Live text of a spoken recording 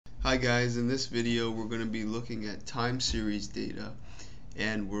Hi guys, in this video we're going to be looking at time series data,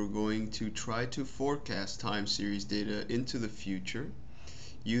 and we're going to try to forecast time series data into the future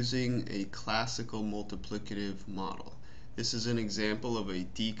using a classical multiplicative model. This is an example of a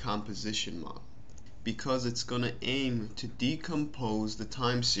decomposition model because it's going to aim to decompose the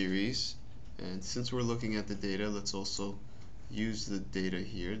time series. And since we're looking at the data, let's also use the data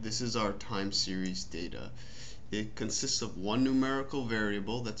here. This is our time series data. It consists of one numerical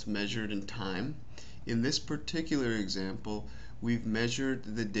variable that's measured in time. In this particular example, we've measured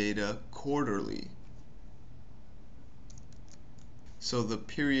the data quarterly. So the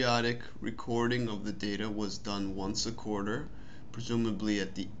periodic recording of the data was done once a quarter, presumably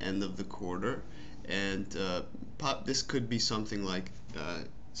at the end of the quarter. And this could be something like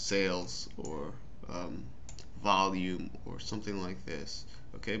sales or volume or something like this.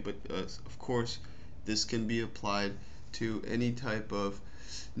 Okay, but of course, this can be applied to any type of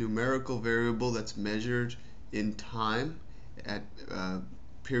numerical variable that's measured in time at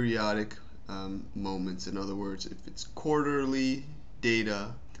periodic moments. In other words, if it's quarterly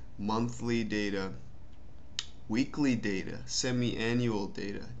data, monthly data, weekly data, semi-annual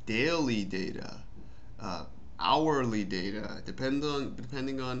data, daily data, hourly data,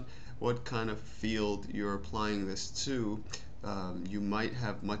 depending on what kind of field you're applying this to, you might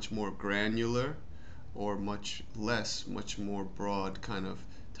have much more granular or much more broad kind of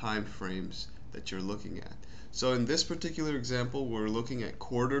time frames that you're looking at. So in this particular example, we're looking at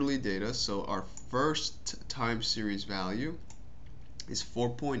quarterly data. So our first time series value is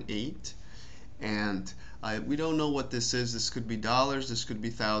 4.8, and we don't know what this is. This could be dollars, this could be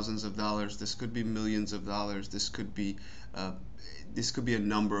thousands of dollars, this could be millions of dollars, this could be a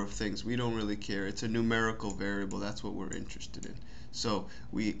number of things. We don't really care. It's a numerical variable. That's what we're interested in. So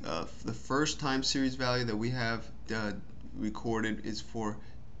the first time series value that we have recorded is for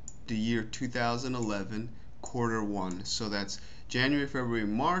the year 2011, quarter one. So that's January, February,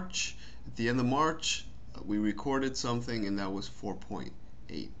 March. At the end of March, we recorded something, and that was 4.8.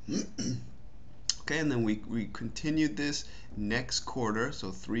 Okay, and then we continued this next quarter,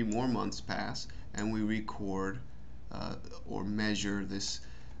 so 3 more months pass, and we record or measure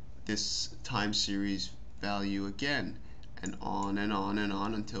this time series value again, and on and on and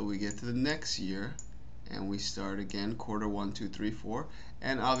on until we get to the next year, and we start again quarter 1, 2, 3, 4,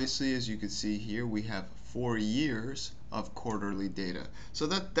 and obviously, as you can see here, we have 4 years of quarterly data. So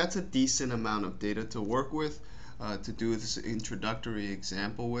that's a decent amount of data to work with, to do this introductory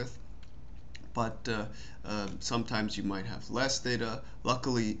example with. But sometimes you might have less data.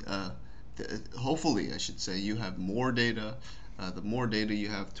 Luckily, hopefully I should say, you have more data. The more data you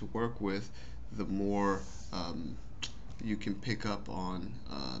have to work with, the more you can pick up on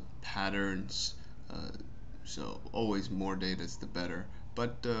patterns. So always more data is the better.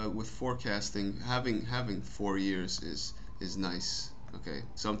 But with forecasting, having 4 years is nice. Okay,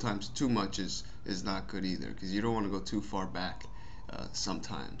 sometimes too much is not good either, because you don't want to go too far back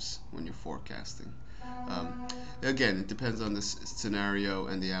sometimes when you're forecasting. Again, it depends on the scenario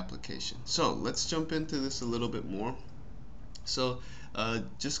and the application. So let's jump into this a little bit more. So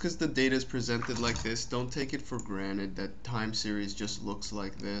just because the data is presented like this, don't take it for granted that time series just looks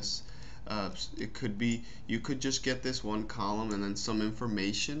like this. It could be, you could just get this one column and then some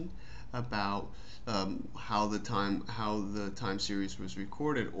information about how the time series was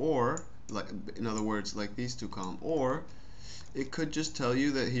recorded, or like, in other words, like these two columns, or it could just tell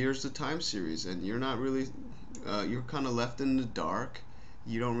you that here's the time series, and you're not really you're kind of left in the dark.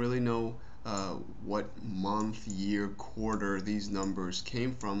 You don't really know what month, year, quarter these numbers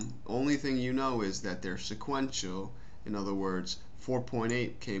came from. Only thing you know is that they're sequential. In other words,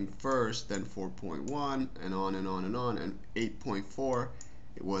 4.8 came first, then 4.1, and on and on and on, and 8.4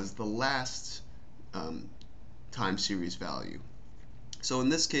 it was the last time series value. So in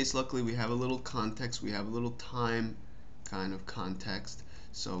this case, luckily, we have a little context, we have a little time kind of context,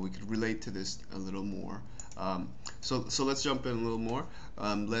 so we could relate to this a little more. So let's jump in a little more.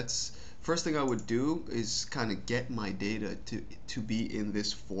 First thing I would do is kind of get my data to be in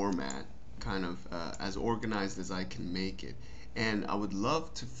this format, kind of as organized as I can make it. And I would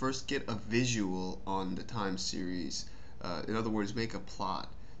love to first get a visual on the time series. In other words, make a plot.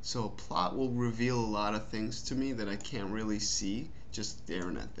 So a plot will reveal a lot of things to me that I can't really see just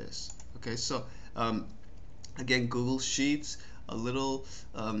staring at this. Okay, so again, Google Sheets, a little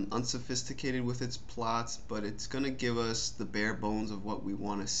unsophisticated with its plots, but it's going to give us the bare bones of what we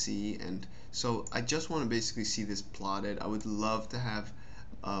want to see. And so I just want to basically see this plotted. I would love to have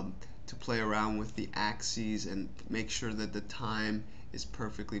to play around with the axes and make sure that the time is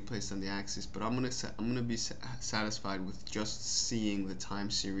perfectly placed on the axis, but I'm gonna be satisfied with just seeing the time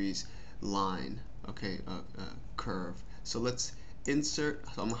series line, okay, curve. So let's insert.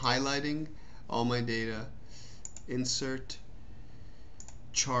 So I'm highlighting all my data, insert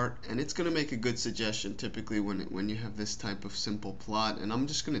chart, and it's going to make a good suggestion typically when you have this type of simple plot, and I'm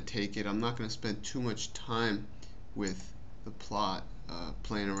just going to take it. I'm not going to spend too much time with the plot,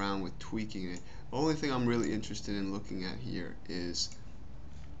 playing around with tweaking it. The only thing I'm really interested in looking at here is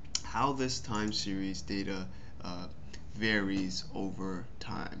how this time series data varies over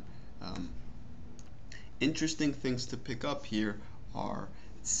time. Interesting things to pick up here are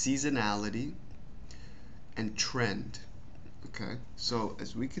seasonality and trend. Okay, so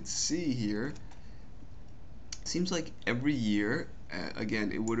as we could see here, it seems like every year,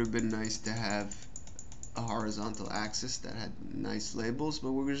 again, it would have been nice to have a horizontal axis that had nice labels,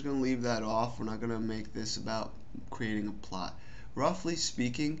 but we're just going to leave that off. We're not going to make this about creating a plot. Roughly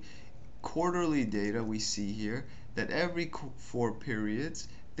speaking, quarterly data, we see here that every 4 periods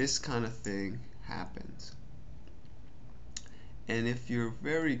this kind of thing happens. And if you're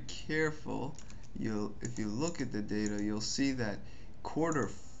very careful, if you look at the data, you'll see that quarter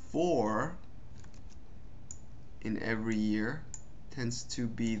 4 in every year tends to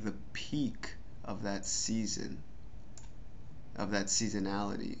be the peak of that season, of that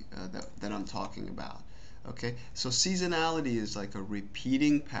seasonality that I'm talking about. Okay, so seasonality is like a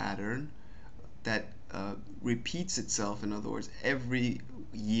repeating pattern that repeats itself. In other words, every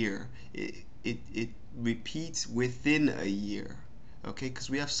year it repeats within a year. Okay, because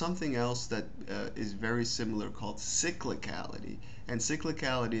we have something else that is very similar called cyclicality, and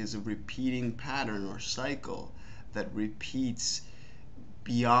cyclicality is a repeating pattern or cycle that repeats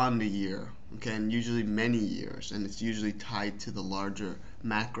beyond a year, okay, and usually many years, and it's usually tied to the larger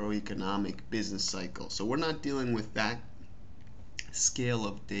macroeconomic business cycle. So we're not dealing with that scale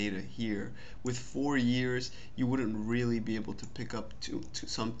of data here. With 4 years, you wouldn't really be able to pick up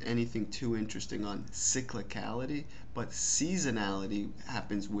anything too interesting on cyclicality, but seasonality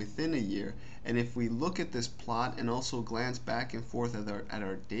happens within a year. And if we look at this plot and also glance back and forth at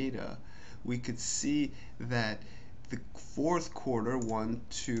our data, we could see that the fourth quarter, 1,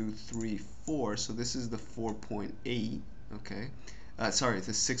 2, 3, 4, so this is the 4.8, okay, sorry, it's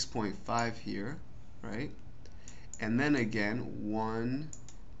a 6.5 here, right? And then again, 1,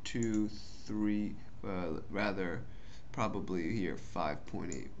 2, 3, rather probably here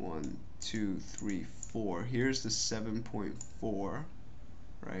 5.8, 1, 2, 3, 4. Here's the 7.4,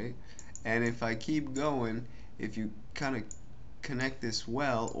 right? And if I keep going, if you kind of connect this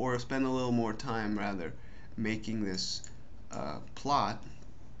well, or spend a little more time rather making this plot,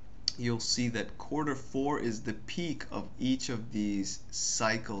 you'll see that quarter 4 is the peak of each of these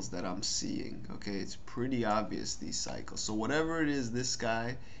cycles that I'm seeing. Okay, it's pretty obvious, these cycles. So whatever it is this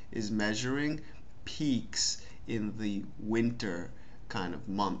guy is measuring peaks in the winter kind of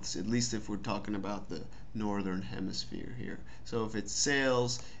months, at least if we're talking about the northern hemisphere here. So if it's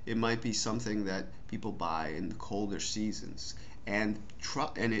sales, it might be something that people buy in the colder seasons, and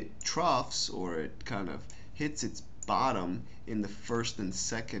it troughs, or it kind of hits its bottom in the first and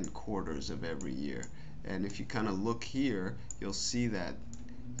second quarters of every year. And if you kind of look here, you'll see that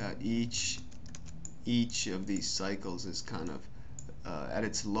each of these cycles is kind of at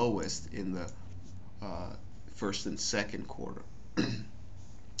its lowest in the first and second quarter.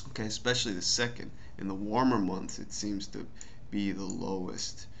 Okay, especially the second. In the warmer months, it seems to be the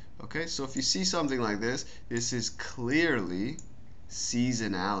lowest. Okay, so if you see something like this, this is clearly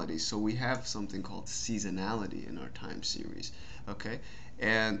seasonality. So we have something called seasonality in our time series. Okay,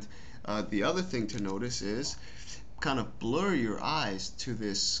 and the other thing to notice is kind of blur your eyes to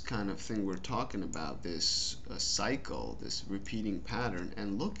this kind of thing we're talking about, this cycle, this repeating pattern,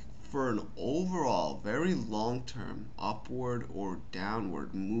 and look for an overall very long-term upward or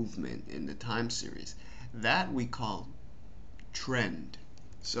downward movement in the time series. That we call trend.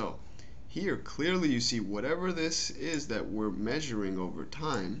 So here clearly you see whatever this is that we're measuring over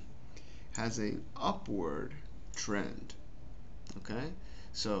time has an upward trend. Okay,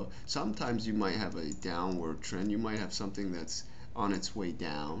 so sometimes you might have a downward trend. You might have something that's on its way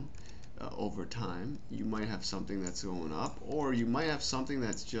down over time. You might have something that's going up, or you might have something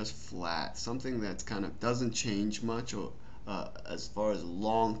that's just flat, something that kind of doesn't change much, or as far as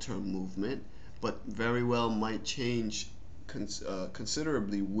long-term movement, but very well might change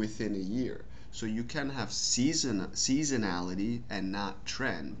considerably within a year. So you can have seasonality and not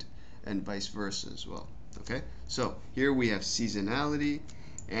trend, and vice versa as well. Okay, so here we have seasonality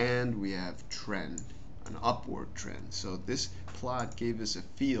and we have trend, an upward trend. So this plot gave us a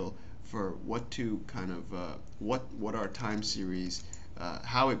feel for what to kind of what our time series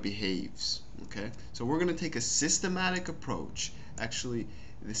how it behaves. Okay, so we're going to take a systematic approach. Actually,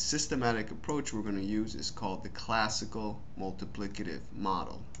 the systematic approach we're going to use is called the classical multiplicative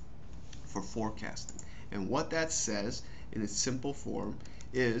model for forecasting. And what that says in its simple form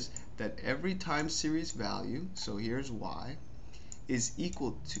is that every time series value, so here's y, is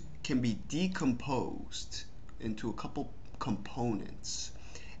equal to, can be decomposed into a couple components.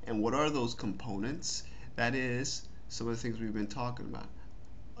 And what are those components? That is some of the things we've been talking about.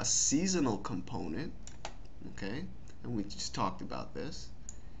 A seasonal component, okay, and we just talked about this,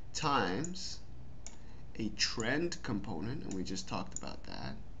 times a trend component, and we just talked about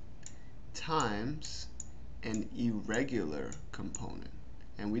that, times an irregular component.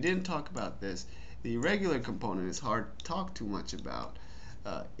 And we didn't talk about this. The irregular component is hard to talk too much about.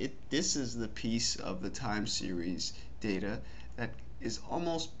 This is the piece of the time series data that is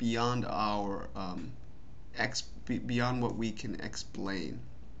almost beyond our beyond what we can explain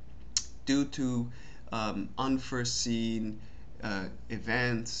due to unforeseen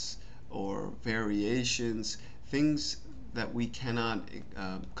events or variations, things that we cannot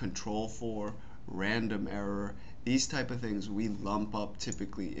control for, random error. These type of things we lump up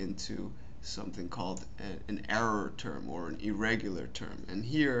typically into something called an error term or an irregular term. And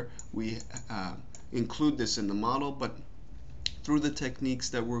here we include this in the model, but through the techniques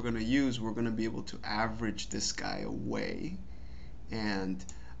that we're going to use, we're going to be able to average this guy away, and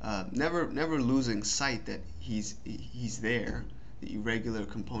never losing sight that he's there. The irregular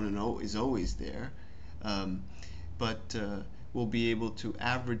component is always there, but we'll be able to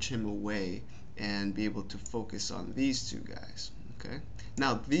average him away and be able to focus on these two guys. Okay.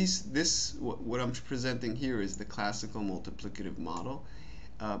 Now what I'm presenting here is the classical multiplicative model.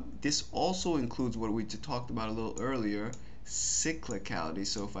 This also includes what we talked about a little earlier, cyclicality.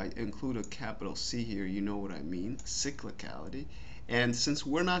 So if I include a capital C here, you know what I mean, cyclicality. And since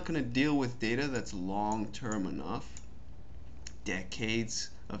we're not going to deal with data that's long-term enough, decades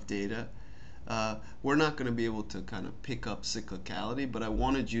of data, we're not going to be able to kind of pick up cyclicality, but I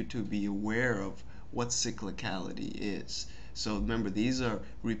wanted you to be aware of what cyclicality is. So remember, these are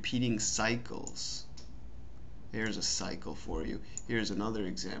repeating cycles. Here's a cycle for you. Here's another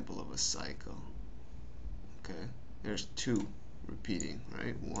example of a cycle. Okay, there's two repeating,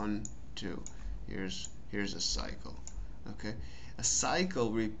 right? 1, 2. Here's a cycle. Okay, a cycle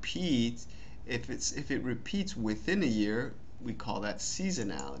repeats. If it repeats within a year, we call that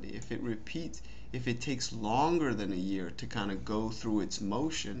seasonality. If it takes longer than a year to kind of go through its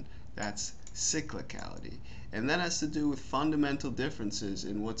motion, that's cyclicality. And that has to do with fundamental differences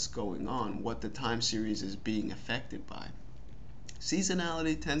in what's going on, what the time series is being affected by.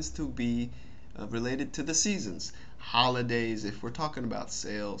 Seasonality tends to be related to the seasons, holidays, if we're talking about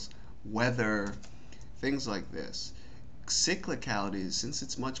sales, weather, things like this. Cyclicality, since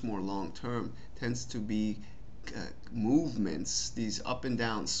it's much more long-term, tends to be movements. These up and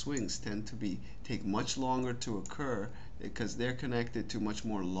down swings tend to take much longer to occur because they're connected to much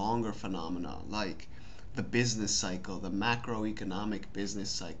more longer phenomena, like the business cycle, the macroeconomic business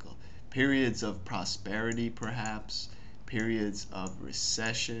cycle, periods of prosperity perhaps, periods of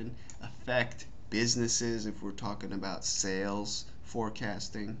recession affect businesses if we're talking about sales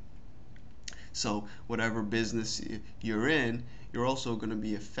forecasting. So whatever business you're in, you're also going to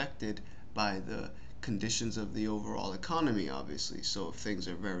be affected by the conditions of the overall economy, obviously. So if things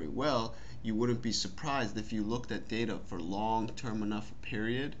are very well, you wouldn't be surprised if you looked at data for long-term enough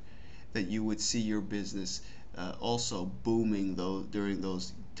period that you would see your business also booming during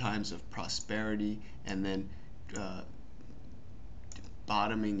those times of prosperity, and then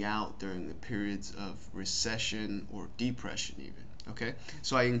bottoming out during the periods of recession or depression even. Okay,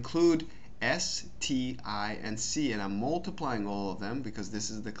 so I include S, T, I, and C, and I'm multiplying all of them because this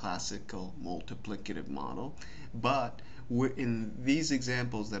is the classical multiplicative model. But in these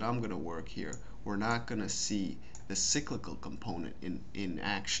examples that I'm going to work here, we're not going to see the cyclical component in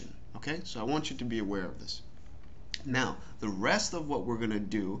action. Okay, so I want you to be aware of this. Now, the rest of what we're going to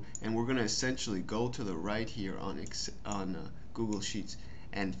do, and we're going to essentially go to the right here on Google Sheets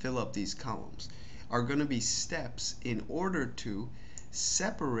and fill up these columns, are going to be steps in order to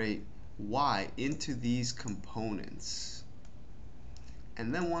separate Y into these components.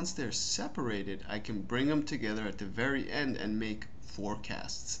 And then once they're separated, I can bring them together at the very end and make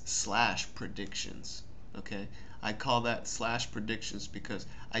forecasts / predictions. Okay, I call that / predictions because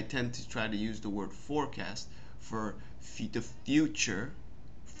I tend to try to use the word forecast for the future,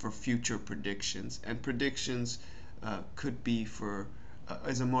 for future predictions, and predictions could be for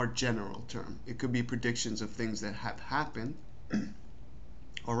as a more general term. It could be predictions of things that have happened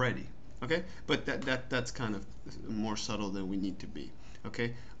already. Okay, but that's kind of more subtle than we need to be.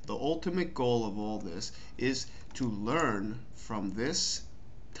 Okay, the ultimate goal of all this is to learn from this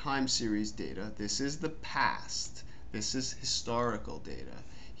time series data. This is the past. This is historical data.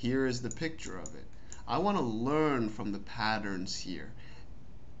 Here is the picture of it. I want to learn from the patterns here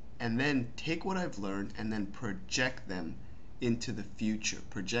and then take what I've learned and then project them into the future.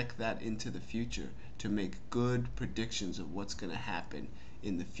 Project that into the future to make good predictions of what's going to happen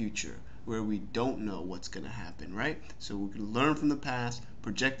in the future where we don't know what's going to happen, right? So we can learn from the past,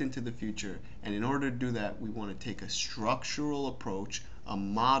 project into the future, and in order to do that, we want to take a structural approach. A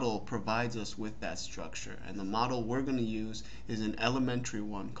model provides us with that structure, and the model we're going to use is an elementary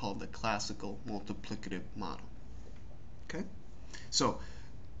one called the classical multiplicative model. Okay? So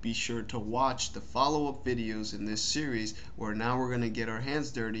be sure to watch the follow-up videos in this series where now we're going to get our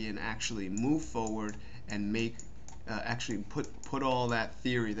hands dirty and actually move forward and make actually put all that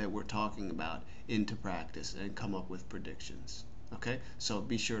theory that we're talking about into practice and come up with predictions. Okay, so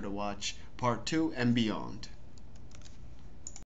be sure to watch part 2 and beyond.